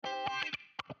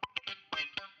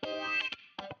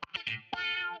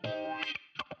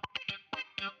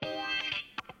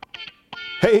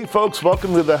Hey folks,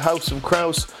 welcome to the House of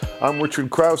Kraus. I'm Richard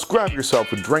Kraus. Grab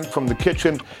yourself a drink from the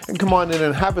kitchen and come on in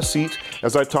and have a seat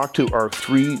as I talk to our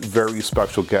three very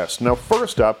special guests. Now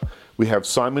first up, we have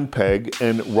Simon Pegg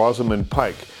and Rosamund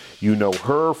Pike. You know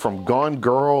her from Gone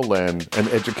Girl and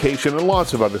Education and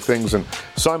lots of other things. And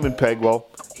Simon Pegg, well,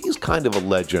 he's kind of a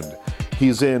legend.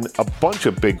 He's in a bunch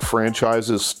of big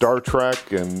franchises, Star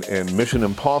Trek and Mission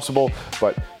Impossible,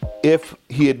 but if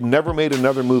he had never made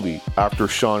another movie after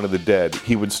Shaun of the Dead,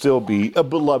 he would still be a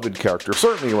beloved character.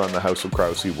 Certainly around the House of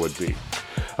Kraus he would be.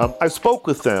 I spoke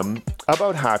with them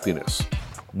about happiness.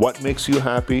 What makes you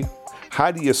happy? How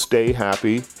do you stay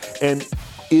happy? And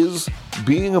is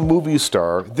being a movie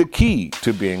star the key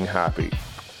to being happy?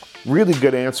 Really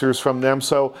good answers from them,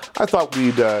 so I thought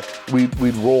we'd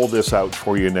roll this out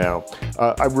for you now.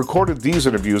 I recorded these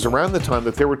interviews around the time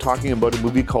that they were talking about a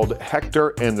movie called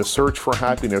Hector and the Search for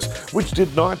Happiness, which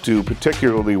did not do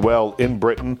particularly well in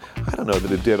Britain. I don't know that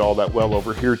it did all that well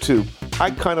over here too. I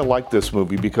kind of liked this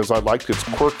movie because I liked its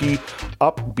quirky,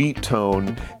 upbeat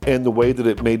tone and the way that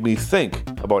it made me think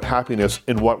about happiness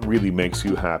and what really makes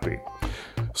you happy.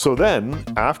 So then,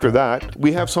 after that,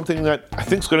 we have something that I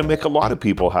think is going to make a lot of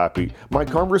people happy. My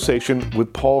conversation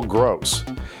with Paul Gross.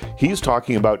 He's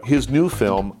talking about his new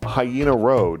film, Hyena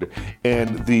Road,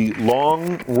 and the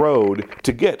long road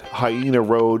to get Hyena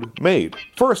Road made.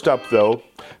 First up, though,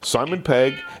 Simon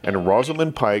Pegg and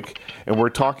Rosamund Pike, and we're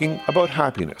talking about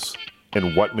happiness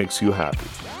and what makes you happy.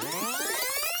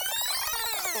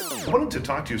 I wanted to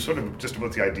talk to you sort of just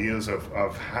about the ideas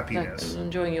of happiness. I'm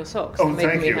enjoying your socks. Oh, making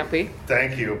thank me you. Happy.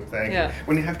 Thank you.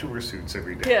 When you have to wear suits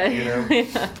every day, Yeah. you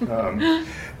know.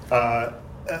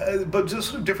 But just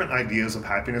sort of different ideas of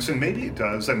happiness, and maybe it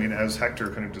does. I mean, as Hector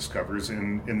kind of discovers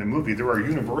in the movie, there are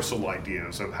universal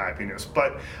ideas of happiness,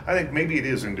 but I think maybe it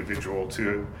is individual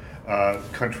to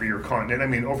country or continent. I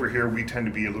mean, over here we tend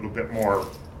to be a little bit more,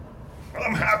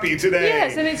 I'm happy today.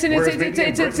 Yes, and it's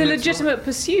a legitimate not.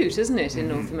 pursuit, isn't it, in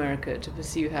North America to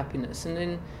pursue happiness,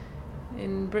 and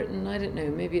in Britain, I don't know,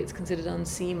 maybe it's considered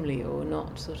unseemly or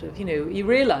not. Sort of, you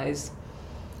realise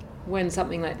when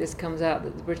something like this comes out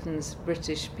that the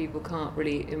British people can't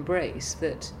really embrace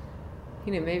that,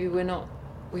 maybe we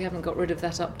haven't got rid of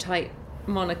that uptight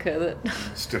moniker that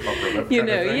Stiff upper lip.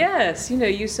 Yes,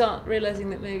 you start realising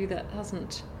that maybe that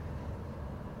hasn't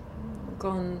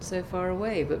gone so far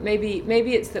away, but maybe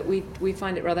it's that we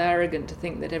find it rather arrogant to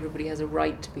think that everybody has a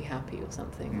right to be happy or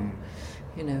something.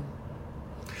 I don't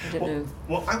know.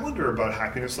 Well, I wonder about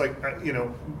happiness. Like,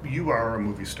 you are a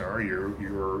movie star. You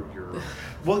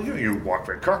walk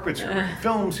red carpets, you're in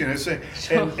films. Sure.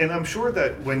 And I'm sure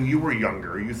that when you were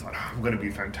younger, you thought, I'm going to be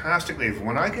fantastically.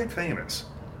 When I get famous,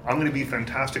 I'm going to be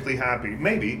fantastically happy.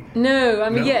 Maybe. No,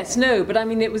 I mean, yes, no, but I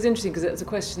mean, it was interesting because it's a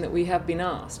question that we have been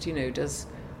asked. Does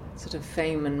sort of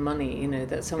fame and money,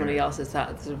 that somebody asked us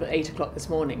that sort of at 8 o'clock this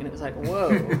morning, and it was like,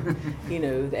 whoa,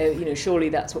 surely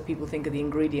that's what people think are the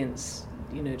ingredients,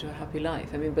 to a happy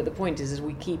life. I mean, but the point is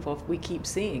we keep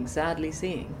sadly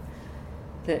seeing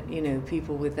that,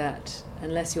 people with that,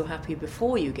 unless you're happy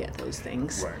before you get those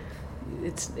things, right.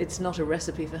 It's not a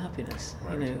recipe for happiness,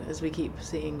 right. As we keep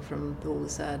seeing from all the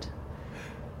sad,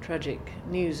 tragic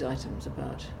news items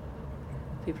about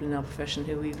people in our profession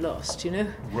who we've lost,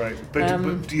 Right.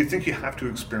 But do you think you have to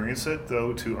experience it,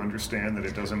 though, to understand that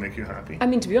it doesn't make you happy? I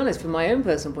mean, to be honest, from my own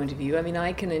personal point of view, I mean,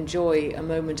 I can enjoy a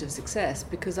moment of success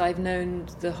because I've known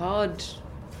the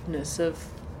hardness of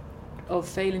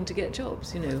failing to get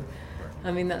jobs, Right.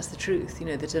 I mean, that's the truth,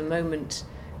 that a moment,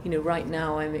 right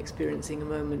now I'm experiencing a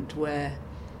moment where,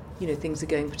 things are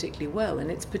going particularly well,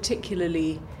 and it's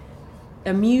particularly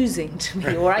amusing to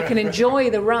me, or I can enjoy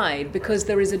the ride because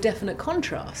there is a definite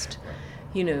contrast,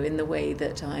 in the way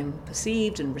that I'm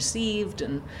perceived and received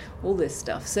and all this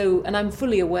stuff. So, and I'm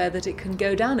fully aware that it can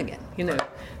go down again,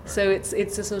 So it's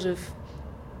a sort of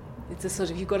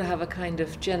you've got to have a kind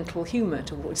of gentle humour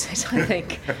towards it, I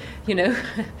think,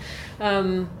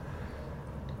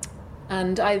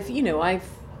 and I've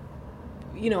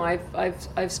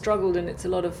struggled, and it's a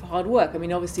lot of hard work. I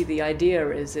mean, obviously the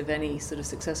idea is of any sort of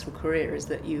successful career is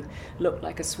that you look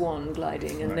like a swan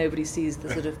gliding and right. nobody sees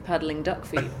the sort of paddling duck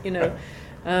feet, but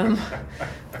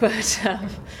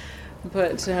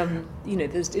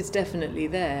it's definitely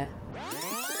there.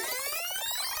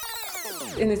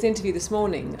 In this interview this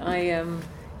morning, and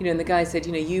the guy said,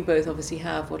 you both obviously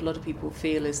have what a lot of people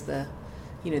feel is the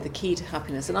key to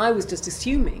happiness. And I was just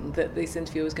assuming that this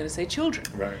interviewer was going to say children.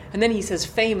 Right. And then he says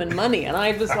fame and money. And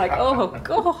I was like, oh,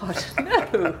 God,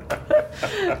 no.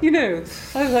 I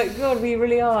was like, God, we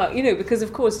really are. Because,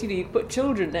 of course, you put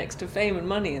children next to fame and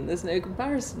money and there's no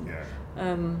comparison. Yeah.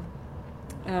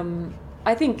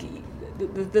 I think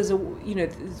there's a, you know,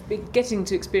 getting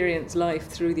to experience life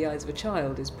through the eyes of a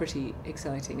child is pretty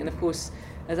exciting. And of course,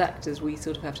 as actors, we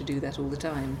sort of have to do that all the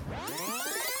time.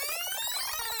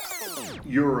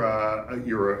 You're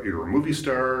a movie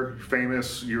star,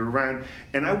 famous, you're around,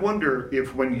 and I wonder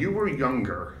if when you were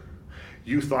younger,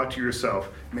 you thought to yourself,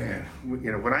 man,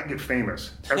 you know, when I get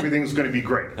famous, everything's going to be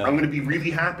great. I'm going to be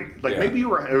really happy. Like maybe you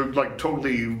were like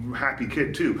totally happy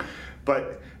kid too,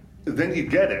 but then you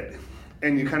get it,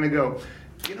 and you kind of go,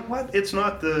 you know what? It's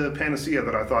not the panacea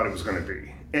that I thought it was going to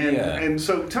be. And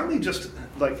so tell me just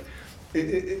like.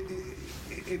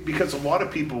 Because a lot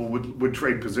of people would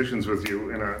trade positions with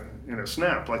you in a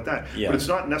snap like that, but it's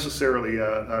not necessarily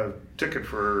a ticket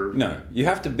for. No, you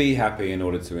have to be happy in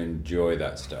order to enjoy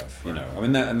that stuff. You know, I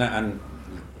mean, and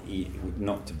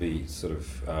not to be sort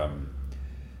of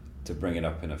to bring it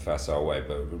up in a facile way,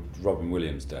 but Robin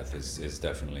Williams' death is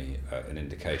definitely an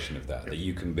indication of that. That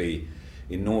you can be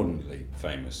inordinately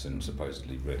famous and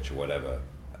supposedly rich or whatever,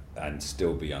 and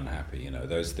still be unhappy. You know,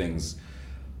 those things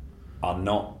are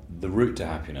not the route to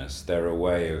happiness. They're a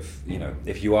way of, you know,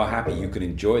 if you are happy, you can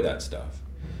enjoy that stuff.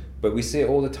 But we see it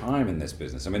all the time in this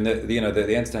business. I mean, the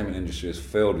entertainment industry is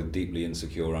filled with deeply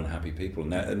insecure, unhappy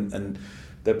people, and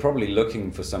they're probably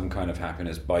looking for some kind of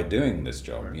happiness by doing this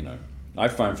job. You know, I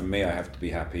find for me, I have to be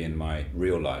happy in my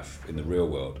real life, in the real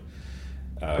world,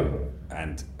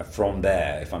 and from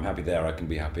there, if I'm happy there, I can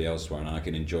be happy elsewhere, and I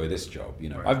can enjoy this job. You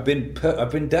know, I've been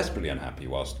desperately unhappy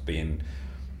whilst being.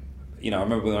 You know, I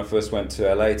remember when I first went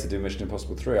to LA to do Mission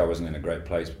Impossible 3, I wasn't in a great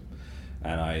place,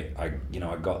 and I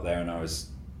got there and I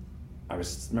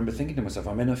remember thinking to myself,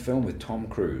 I'm in a film with Tom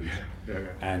Cruise,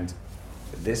 and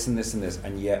this and this and this,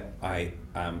 and yet I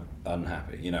am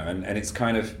unhappy. You know, and it's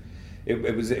kind of,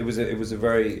 it was an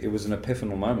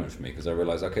epiphanal moment for me, because I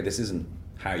realized, okay, this isn't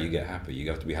how you get happy. You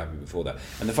have to be happy before that.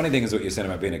 And the funny thing is, what you're saying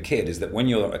about being a kid is that when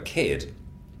you're a kid,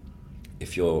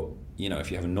 if you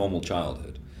have a normal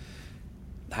childhood,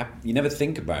 you never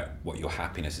think about what your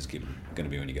happiness is going to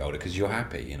be when you get older, because you're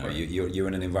happy. You know, you're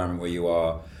in an environment where you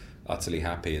are utterly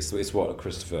happy. It's what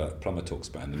Christopher Plummer talks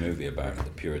about in the movie, about the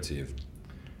purity of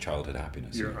childhood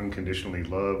happiness. You're unconditionally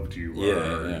loved. You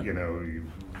are, you know, you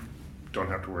don't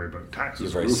have to worry about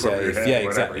taxes. You're very safe.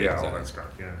 Exactly. All that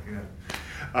stuff.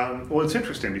 Well, it's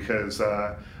interesting because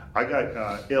I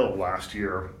got ill last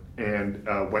year. And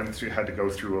had to go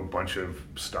through a bunch of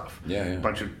stuff, a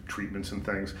bunch of treatments and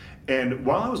things. And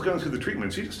while I was going through the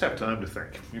treatments, you just have time to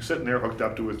think. You're sitting there hooked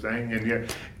up to a thing,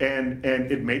 and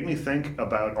it made me think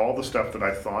about all the stuff that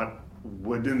I thought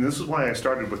would. And this is why I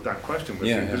started with that question with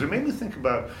you, because it made me think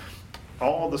about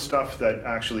all the stuff that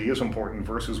actually is important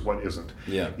versus what isn't.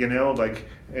 You know, like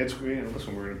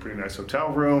listen, we're in a pretty nice hotel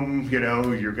room, you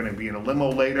know, you're going to be in a limo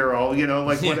later, all, you know,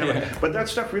 like whatever. But that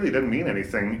stuff really doesn't mean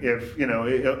anything if, you know,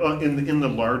 in the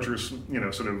larger, you know,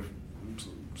 sort of,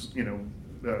 you know,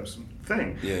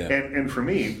 thing. And for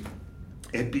me,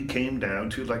 it became down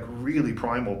to like really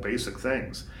primal basic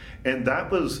things. And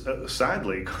that was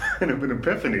sadly kind of an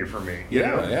epiphany for me.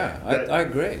 I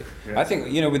agree. I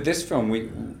think, you know, with this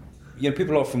film, you know,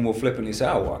 people often will flippantly say,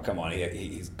 "Oh, well, come on,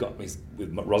 he's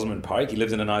with Rosamund Pike. He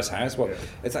lives in a nice house." Well,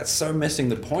 that's so missing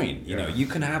the point. You know, you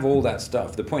can have all that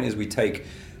stuff. The point is, we take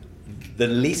the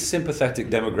least sympathetic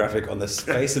demographic on the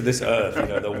face of this earth. You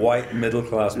know, the white middle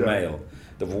class male,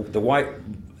 the white,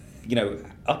 you know,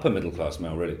 upper middle class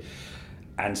male, really,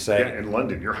 and say, in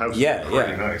London, your house is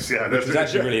pretty nice. Which is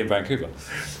actually really in Vancouver.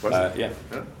 But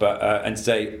and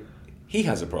say he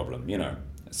has a problem. You know,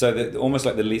 so that almost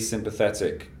like the least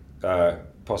sympathetic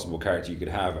possible character you could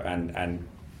have, and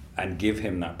give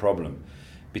him that problem,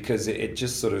 because it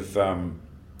just sort of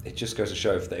it just goes to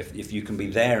show if you can be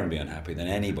there and be unhappy, then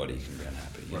anybody can be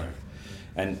unhappy. You know?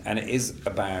 And it is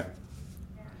about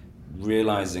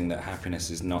realizing that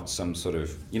happiness is not some sort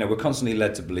of, you know, we're constantly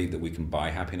led to believe that we can buy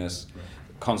happiness.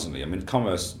 Constantly. I mean,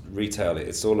 commerce, retail,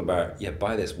 it's all about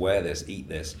buy this, wear this, eat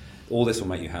this, all this will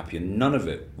make you happy, and none of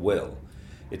it will.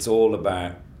 It's all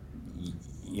about,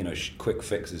 you know, quick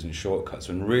fixes and shortcuts,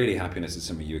 when really happiness is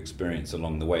something you experience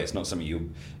along the way. It's not something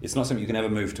you can ever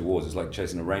move towards. It's like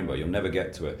chasing a rainbow. You'll never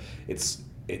get to it.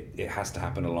 It has to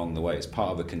happen along the way. It's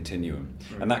part of a continuum.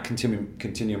 And that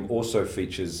continuum also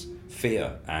features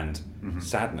fear and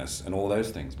sadness and all those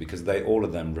things, because all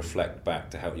of them reflect back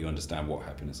to help you understand what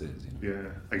happiness is. You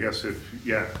know? I guess if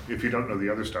you don't know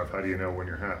the other stuff, how do you know when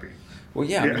you're happy? Well,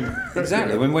 I mean,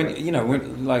 exactly.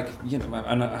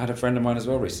 And I had a friend of mine as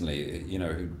well recently, you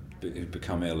know, who'd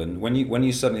become ill, and when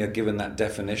you suddenly are given that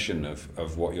definition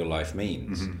of what your life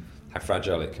means, how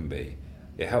fragile it can be,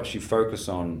 it helps you focus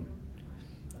on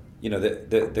you know,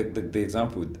 the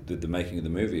example with the making of the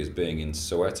movie is being in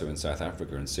Soweto in South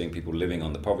Africa and seeing people living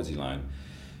on the poverty line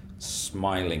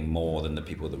smiling more than the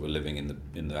people that were living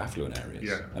in the affluent areas.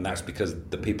 Yeah. And that's because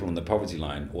the people on the poverty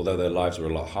line, although their lives were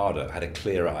a lot harder, had a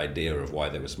clearer idea of why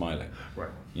they were smiling. Right.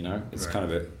 You know, it's Right.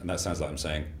 kind of and that sounds like I'm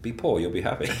saying, be poor, you'll be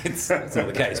happy. It's not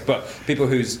the case. But people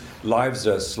whose lives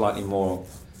are slightly more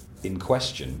in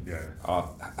question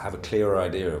have a clearer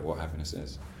idea of what happiness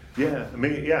is. Yeah, I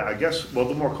mean, yeah, I guess. Well,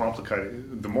 the more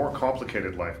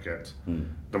complicated life gets,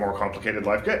 the more complicated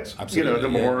life gets. Absolutely, You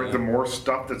know, the yeah. more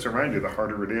stuff that's around you, the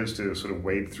harder it is to sort of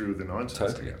wade through the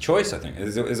nonsense. Totally. I guess. Choice, I think,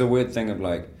 is a weird thing of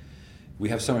like, we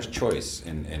have so much choice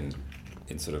in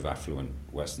sort of affluent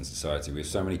Western society. We have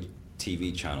so many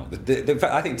TV channels. In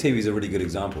fact, I think TV is a really good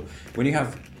example. When you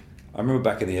have, I remember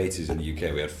back in the 80s in the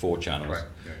UK, we had 4 channels. Right.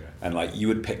 Yeah. And like you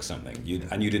would pick something,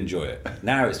 you'd enjoy it.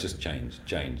 Now it's just change.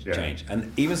 Yeah.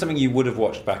 And even something you would have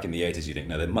watched back in the 80s, you think,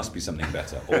 no, there must be something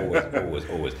better.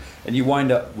 Always. And you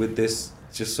wind up with this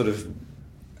just sort of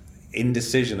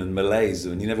indecision and malaise,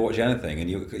 and you never watch anything, and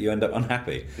you end up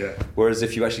unhappy. Yeah. Whereas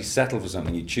if you actually settle for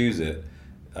something, you choose it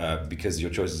because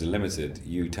your choices are limited,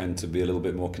 you tend to be a little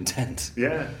bit more content.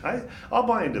 Yeah, I'll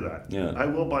buy into that. Yeah. I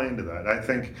will buy into that. I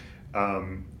think,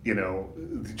 you know,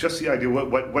 just the idea,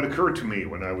 what occurred to me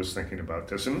when I was thinking about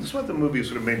this, and this is what the movie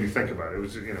sort of made me think about. It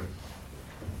was, you know,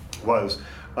 was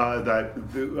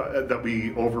that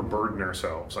we overburden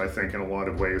ourselves, I think, in a lot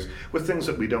of ways with things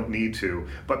that we don't need to,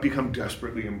 but become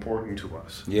desperately important to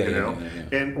us. Yeah, you yeah, know,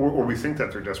 yeah. and or we think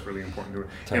that they're desperately important to us.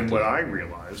 And Totally. what I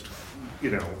realized,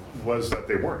 you know, was that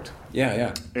they weren't.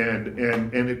 Yeah. And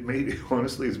it made,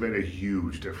 honestly, it's made a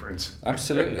huge difference.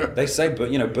 Absolutely. They say,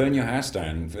 but you know, burn your house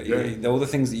down. Yeah. All the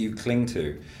things that you cling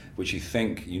to, which you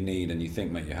think you need and you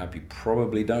think make you happy,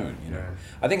 probably don't. You know, Yeah.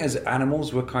 I think as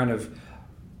animals, we're kind of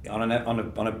on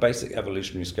a basic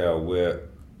evolutionary scale,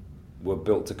 we're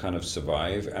built to kind of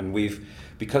survive, and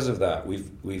because of that,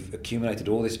 we've accumulated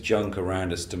all this junk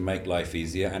around us to make life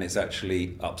easier, and it's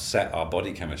actually upset our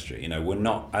body chemistry. You know, we're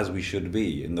not as we should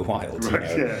be in the wild.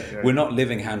 Right, You know? yeah. We're not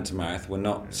living hand to mouth. We're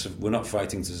not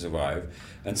fighting to survive,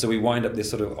 and so we wind up this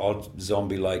sort of odd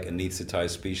zombie-like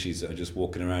anesthetized species that are just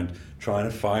walking around trying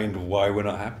to find why we're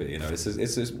not happy. You know, it's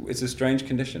a strange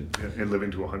condition. And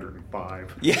living to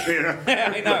 105. Yeah, You know?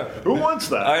 I know. Who wants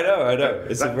that? I know.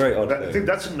 It's a very odd thing. I think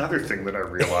that's another thing that I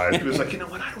realized. It was like, you know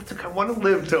what? I don't think I want to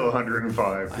live till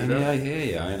 105. You know? Yeah, I hear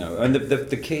you. I know. And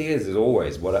the key is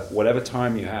always whatever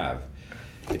time you have,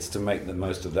 it's to make the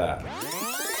most of that.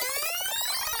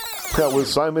 That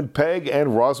was Simon Pegg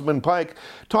and Rosamund Pike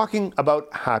talking about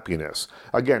happiness.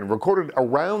 Again, recorded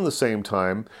around the same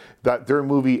time that their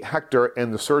movie Hector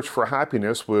and the Search for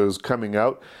Happiness was coming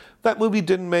out. That movie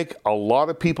didn't make a lot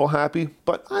of people happy,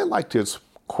 but I liked its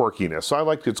quirkiness. I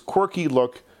liked its quirky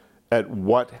look at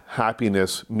what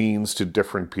happiness means to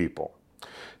different people.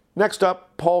 Next up,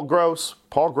 Paul Gross.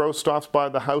 Paul Gross stops by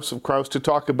the House of Kraus to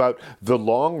talk about the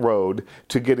long road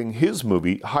to getting his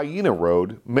movie, Hyena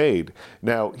Road, made.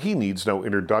 Now, he needs no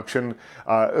introduction,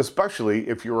 especially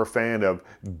if you're a fan of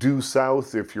Due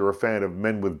South, if you're a fan of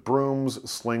Men with Brooms,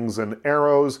 Slings and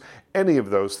Arrows. Any of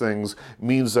those things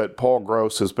means that Paul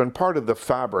Gross has been part of the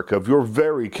fabric of your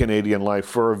very Canadian life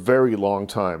for a very long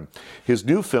time. His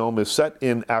new film is set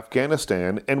in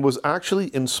Afghanistan and was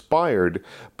actually inspired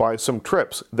by some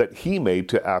trips that he made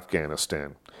to Afghanistan.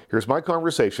 Here's my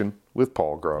conversation with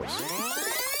Paul Gross.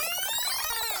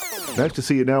 Nice to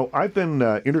see you. Now, I've been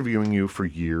interviewing you for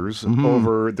years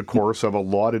over the course of a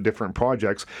lot of different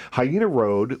projects. Hyena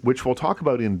Road, which we'll talk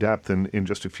about in depth in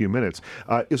just a few minutes,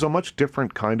 is a much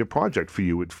different kind of project for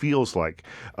you, it feels like.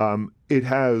 It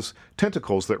has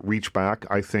tentacles that reach back,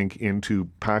 I think, into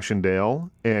Passchendaele,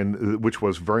 and which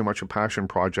was very much a passion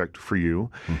project for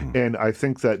you. And I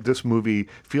think that this movie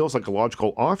feels like a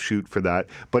logical offshoot for that,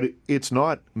 but it's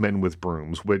not Men with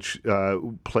Brooms, which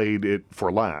played it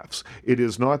for laughs. It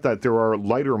is not that there are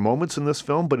lighter moments in this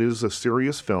film, but it is a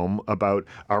serious film about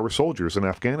our soldiers in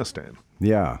Afghanistan.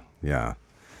 Yeah.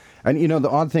 And you know, the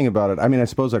odd thing about it, I mean, I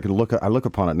suppose I look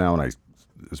upon it now and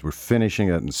as we're finishing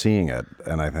it and seeing it,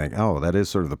 and I think, oh, that is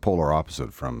sort of the polar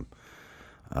opposite from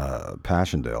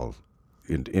Passchendaele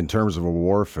in terms of a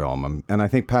war film. And I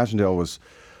think Passchendaele was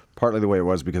partly the way it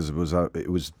was because it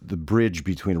was the bridge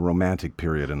between a romantic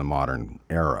period and the modern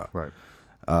era. Right.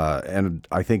 And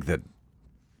I think that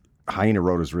Hyena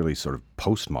Road is really sort of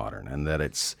postmodern, and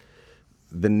that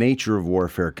the nature of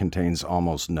warfare contains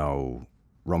almost no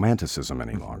romanticism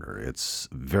any longer. It's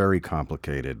very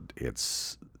complicated.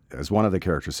 It's, as one of the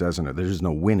characters says in it, there's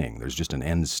no winning. There's just an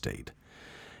end state.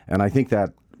 And I think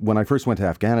that when I first went to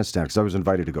Afghanistan, because I was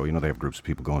invited to go, they have groups of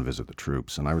people go and visit the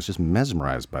troops, and I was just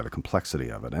mesmerized by the complexity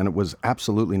of it. And it was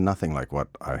absolutely nothing like what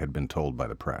I had been told by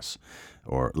the press,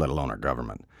 or let alone our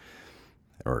government,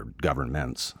 or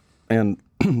governments. And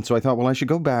so I thought, well, I should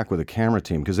go back with a camera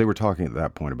team, because they were talking at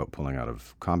that point about pulling out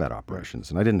of combat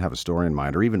operations. And I didn't have a story in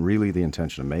mind, or even really the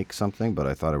intention to make something, but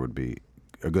I thought it would be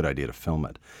a good idea to film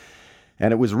it.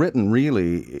 And it was written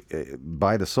really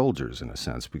by the soldiers, in a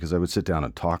sense, because I would sit down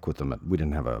and talk with them. We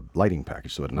didn't have a lighting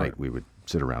package, so at night we would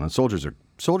sit around. And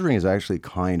soldiering is actually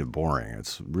kind of boring.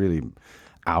 It's really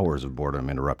hours of boredom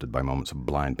interrupted by moments of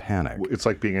blind panic. It's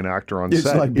like being an actor on set.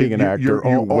 It's like being an actor.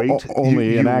 You wait.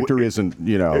 Only an actor isn't,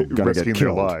 going to get risking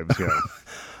killed. Their lives,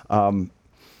 yeah.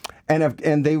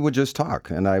 And they would just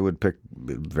talk, and I would pick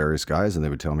various guys, and they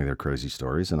would tell me their crazy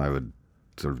stories, and I would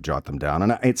sort of jot them down.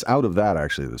 And it's out of that,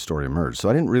 actually, the story emerged.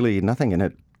 So nothing in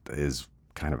it is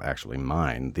kind of actually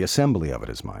mine. The assembly of it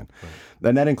is mine. Right.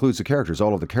 And that includes the characters.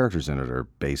 All of the characters in it are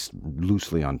based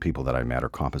loosely on people that I met, or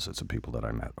composites of people that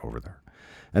I met over there.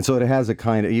 And so it has a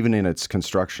kind of, even in its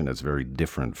construction, it's very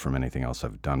different from anything else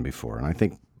I've done before. And I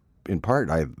think, in part,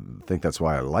 I think that's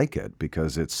why I like it,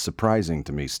 because it's surprising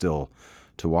to me still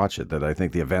to watch it, that I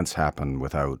think the events happen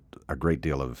without a great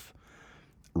deal of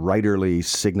writerly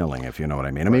signaling, if you know what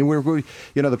I mean. I mean,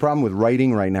 the problem with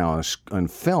writing right now on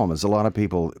film is a lot of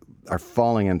people are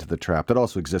falling into the trap that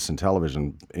also exists in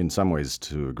television in some ways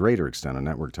to a greater extent on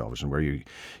network television, where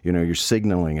you're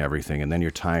signaling everything and then you're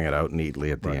tying it out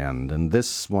neatly at the end. And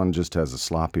this one just has a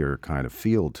sloppier kind of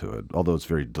feel to it, although it's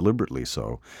very deliberately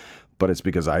so. But it's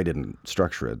because I didn't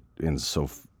structure it in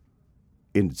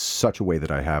such a way that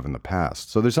I have in the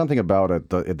past. So there's something about it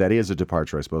that is a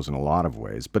departure, I suppose, in a lot of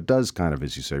ways, but does kind of,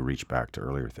 as you say, reach back to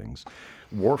earlier things.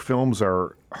 War films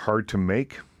are hard to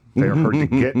make. They're hard to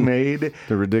get made.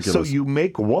 They're ridiculous. So you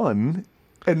make one,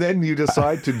 and then you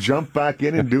decide to jump back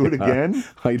in and do it again?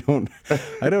 I don't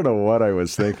know what I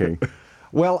was thinking.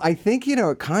 Well, I think,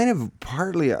 it kind of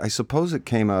partly, I suppose it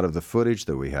came out of the footage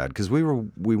that we had, because we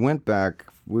went back,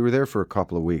 we were there for a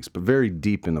couple of weeks, but very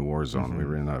deep in the war zone. Mm-hmm. We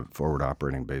were in a forward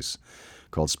operating base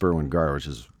called Spurwin Gar, which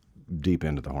is deep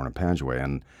into the Horn of Panjwai,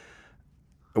 and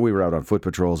we were out on foot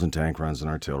patrols and tank runs and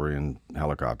artillery and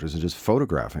helicopters and just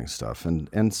photographing stuff. And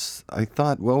I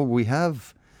thought, well, we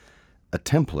have a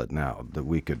template now that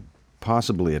we could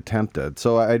possibly attempt at.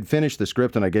 So I'd finished the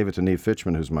script and I gave it to Niamh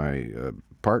Fitchman, who's my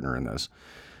partner in this,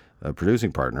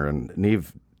 producing partner. And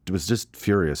Niamh was just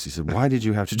furious. He said, "Why did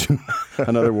you have to do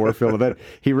another war film?" And then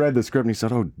he read the script and he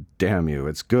said, "Oh, damn you,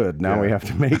 it's good. Now we have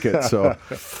to make it." So,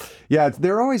 yeah,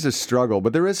 they're always a struggle,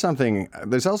 but there's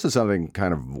also something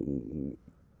kind of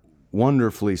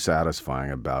wonderfully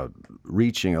satisfying about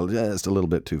reaching just a little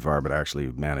bit too far, but actually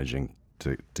managing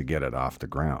to get it off the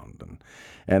ground.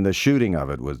 And the shooting of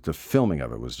it the filming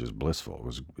of it was just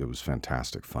blissful. It was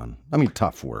fantastic fun. I mean,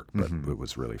 tough work, but it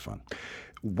was really fun.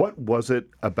 What was it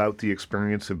about the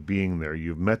experience of being there?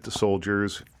 You've met the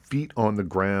soldiers, feet on the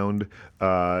ground.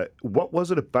 What was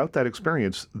it about that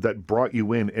experience that brought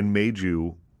you in and made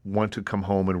you want to come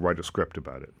home and write a script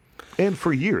about it? And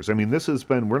for years. I mean, this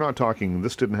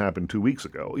didn't happen 2 weeks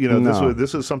ago.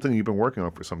 This is something you've been working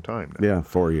on for some time now. Yeah,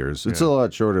 4 years. It's a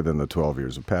lot shorter than the 12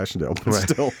 years of Passchendaele, but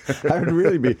still, it would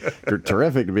really be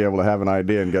terrific to be able to have an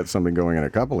idea and get something going in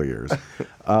a couple of years.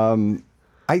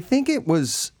 I think it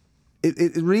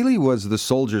really was the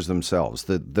soldiers themselves.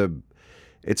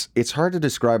 It's hard to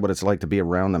describe what it's like to be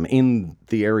around them in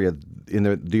the area, in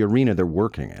the arena they're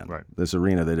working in. Right. This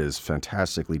arena that is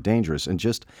fantastically dangerous and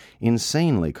just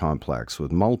insanely complex,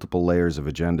 with multiple layers of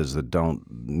agendas that don't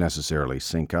necessarily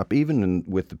sync up, even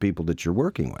with the people that you're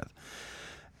working with.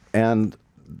 And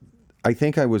I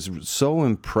think I was so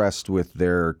impressed with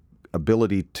their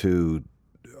ability to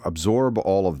absorb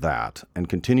all of that and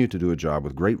continue to do a job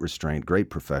with great restraint, great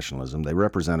professionalism. They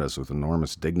represent us with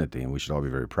enormous dignity, and we should all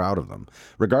be very proud of them,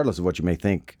 regardless of what you may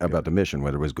think about the mission,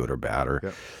 whether it was good or bad,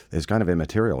 or is kind of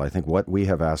immaterial. I think what we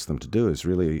have asked them to do is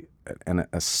really an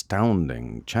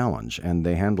astounding challenge, and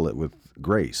they handle it with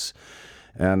grace.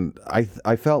 And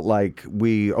I felt like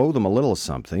we owe them a little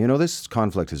something. This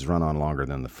conflict has run on longer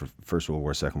than the First World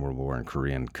War, Second World War, and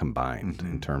Korean combined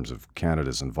in terms of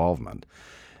Canada's involvement.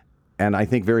 And I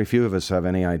think very few of us have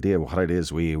any idea what it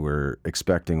is we were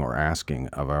expecting or asking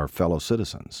of our fellow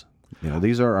citizens.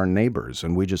 These are our neighbors,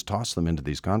 and we just toss them into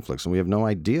these conflicts, and we have no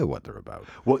idea what they're about.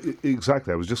 Well,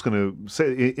 exactly. I was just going to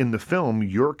say, in the film,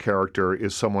 your character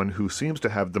is someone who seems to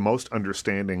have the most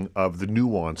understanding of the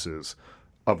nuances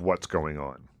of what's going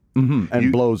on. Mm-hmm.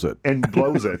 And blows it.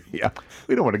 Yeah.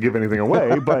 We don't want to give anything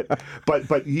away,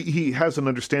 but he has an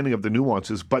understanding of the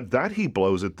nuances. But that he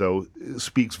blows it, though,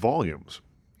 speaks volumes.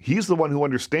 he's the one who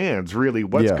understands really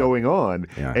what's going on,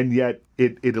 and yet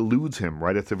it eludes him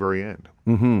right at the very end.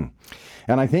 Mm-hmm.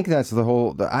 And I think that's the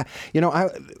whole.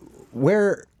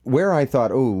 Where I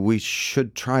thought, we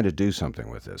should try to do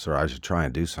something with this, or I should try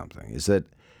and do something, is that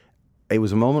it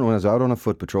was a moment when I was out on a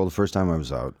foot patrol the first time I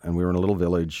was out, and we were in a little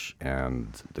village,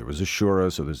 and there was a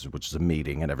shura, which is a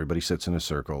meeting, and everybody sits in a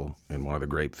circle in one of the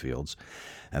grape fields,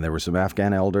 and there were some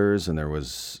Afghan elders, and there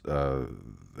was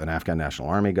an Afghan National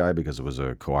Army guy, because it was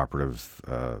a cooperative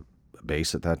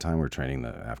base at that time. We were training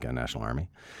the Afghan National Army.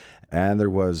 And there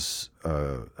was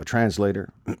a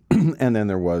translator, and then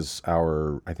there was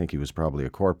I think he was probably a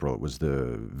corporal. It was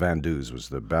the Van Doos, was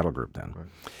the battle group then. Right.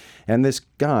 And this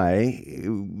guy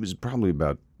was probably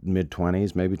about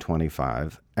mid-20s, maybe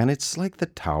 25, and it's like the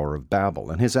Tower of Babel.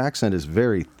 And his accent is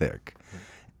very thick.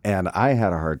 And I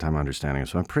had a hard time understanding him,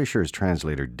 so I'm pretty sure his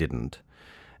translator didn't.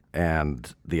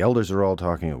 And the elders are all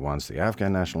talking at once. The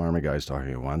Afghan National Army guy is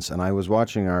talking at once. And I was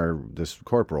watching this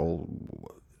corporal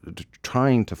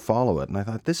trying to follow it, and I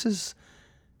thought, this is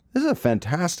a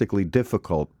fantastically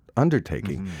difficult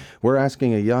undertaking. Mm-hmm. We're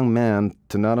asking a young man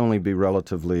to not only be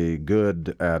relatively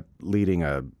good at leading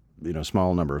a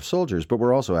small number of soldiers, but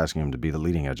we're also asking him to be the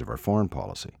leading edge of our foreign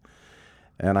policy.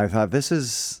 And I thought,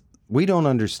 we don't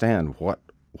understand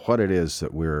what it is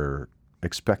that we're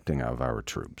expecting of our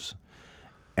troops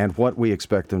and what we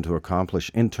expect them to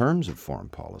accomplish in terms of foreign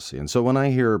policy. And so when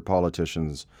I hear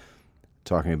politicians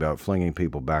talking about flinging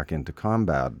people back into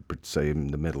combat, say in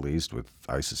the Middle East with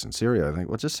ISIS and Syria, I think,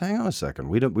 well, just hang on a second.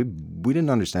 We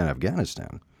didn't understand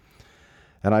Afghanistan.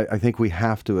 And I think we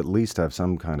have to at least have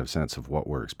some kind of sense of what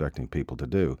we're expecting people to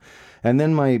do. And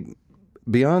then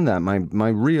beyond that, my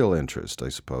real interest, I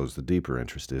suppose, the deeper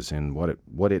interest is in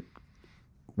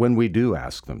when we do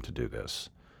ask them to do this,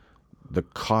 the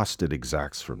cost it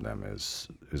exacts from them is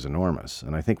enormous.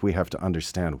 And I think we have to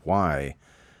understand why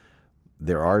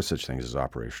there are such things as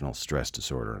operational stress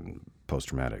disorder and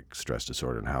post-traumatic stress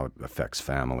disorder, and how it affects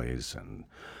families. And,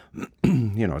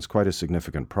 it's quite a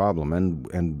significant problem.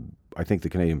 And I think the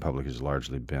Canadian public has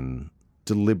largely been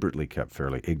deliberately kept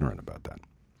fairly ignorant about that.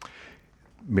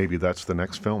 Maybe that's the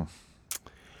next film.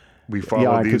 We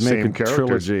follow these same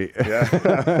characters. Trilogy. Yeah.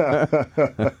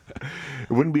 It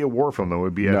wouldn't be a war film, though. It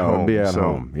would be at home. No, it would be at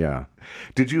home, yeah.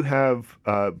 Did you have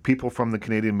people from the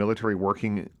Canadian military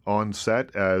working on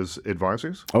set as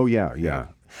advisors? Oh, yeah.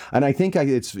 And I think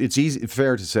it's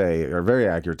fair to say, or very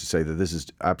accurate to say, that this is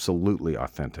absolutely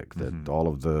authentic, that all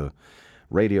of the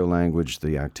radio language,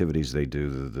 the activities they do,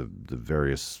 the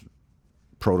various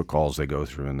protocols they go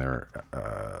through in their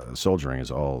soldiering is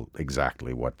all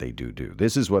exactly what they do.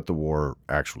 This is what the war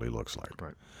actually looks like.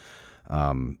 Right.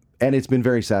 And it's been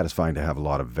very satisfying to have a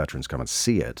lot of veterans come and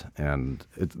see it. And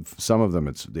some of them,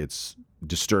 it's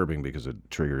disturbing because it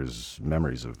triggers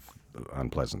memories of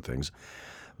unpleasant things.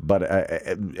 But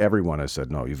everyone has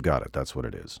said, no, you've got it. That's what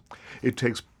it is. It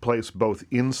takes place both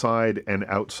inside and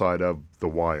outside of the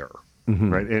wire.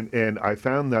 Mm-hmm. Right. And I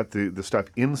found that the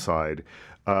stuff inside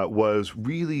was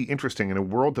really interesting in a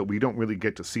world that we don't really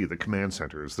get to see, the command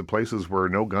centers, the places where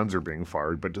no guns are being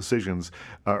fired, but decisions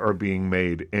are being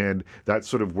made. And that's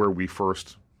sort of where we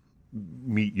first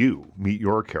meet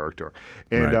your character.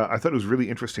 And I thought it was really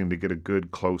interesting to get a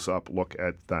good close-up look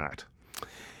at that.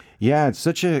 Yeah, it's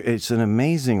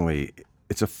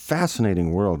a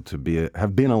fascinating world to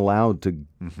have been allowed to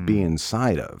be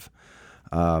inside of.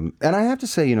 And I have to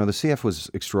say, the CF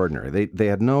was extraordinary. They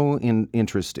had no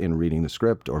interest in reading the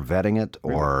script or vetting it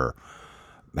or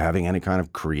having any kind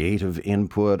of creative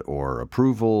input or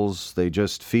approvals. They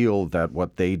just feel that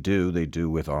what they do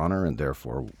with honor, and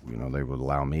therefore, they would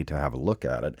allow me to have a look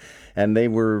at it. And they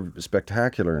were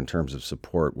spectacular in terms of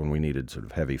support when we needed sort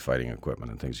of heavy fighting equipment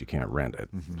and things you can't rent at,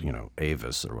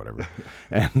 Avis or whatever.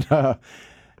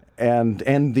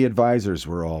 And the advisors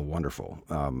were all wonderful.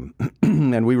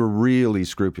 And we were really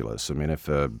scrupulous. I mean, if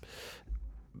a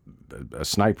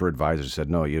sniper advisor said,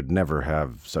 no, you'd never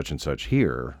have such and such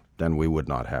here, then we would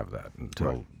not have that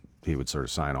until he would sort of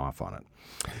sign off on it.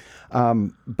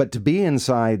 But to be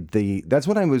inside that's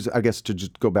what I was, I guess, to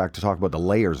just go back to talk about the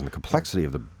layers and the complexity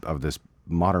of this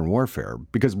modern warfare,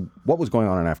 because what was going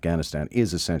on in Afghanistan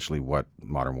is essentially what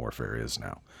modern warfare is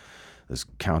now. This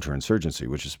counterinsurgency,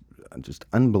 which is just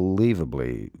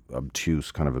unbelievably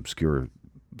obtuse, kind of obscure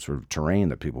sort of terrain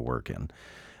that people work in.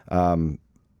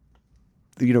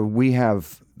 We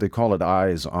have, they call it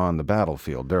eyes on the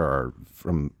battlefield. There are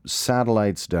from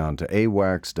satellites down to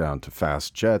AWACS, down to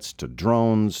fast jets, to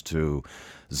drones, to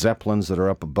Zeppelins that are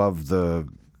up above the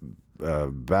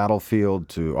battlefield,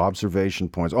 to observation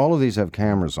points. All of these have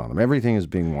cameras on them. Everything is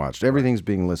being watched. Everything's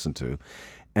being listened to.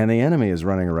 And the enemy is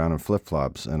running around in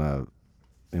flip-flops in a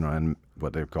and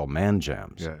what they call man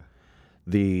jams. Yeah.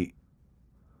 The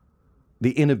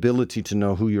inability to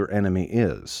know who your enemy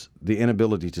is, the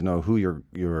inability to know who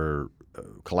your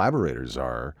collaborators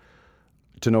are,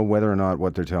 to know whether or not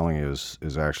what they're telling you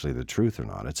is actually the truth or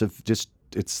not.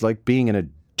 It's like being in a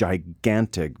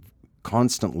gigantic,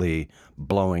 constantly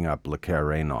blowing up Le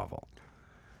Carré novel.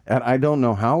 And I don't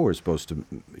know how we're supposed to,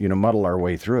 muddle our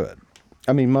way through it.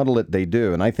 I mean, muddle it they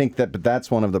do. And I think but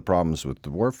that's one of the problems with the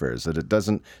warfare is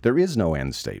that there is no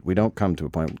end state. We don't come to a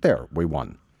point, there, we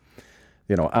won.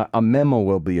 A memo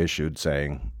will be issued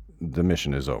saying the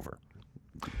mission is over.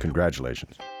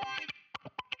 Congratulations.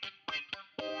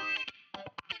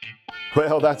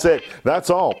 Well, that's it. That's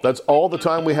all. That's all the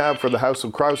time we have for the House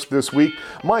of Kraus this week.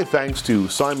 My thanks to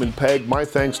Simon Pegg. My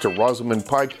thanks to Rosamund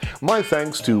Pike. My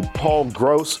thanks to Paul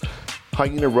Gross.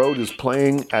 Hyena Road is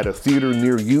playing at a theater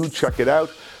near you. Check it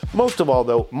out. Most of all,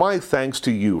 though, my thanks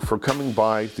to you for coming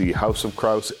by the House of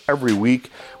Kraus every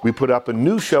week. We put up a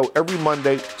new show every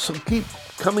Monday, so keep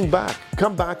coming back.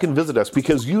 Come back and visit us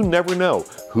because you never know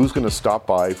who's going to stop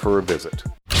by for a visit.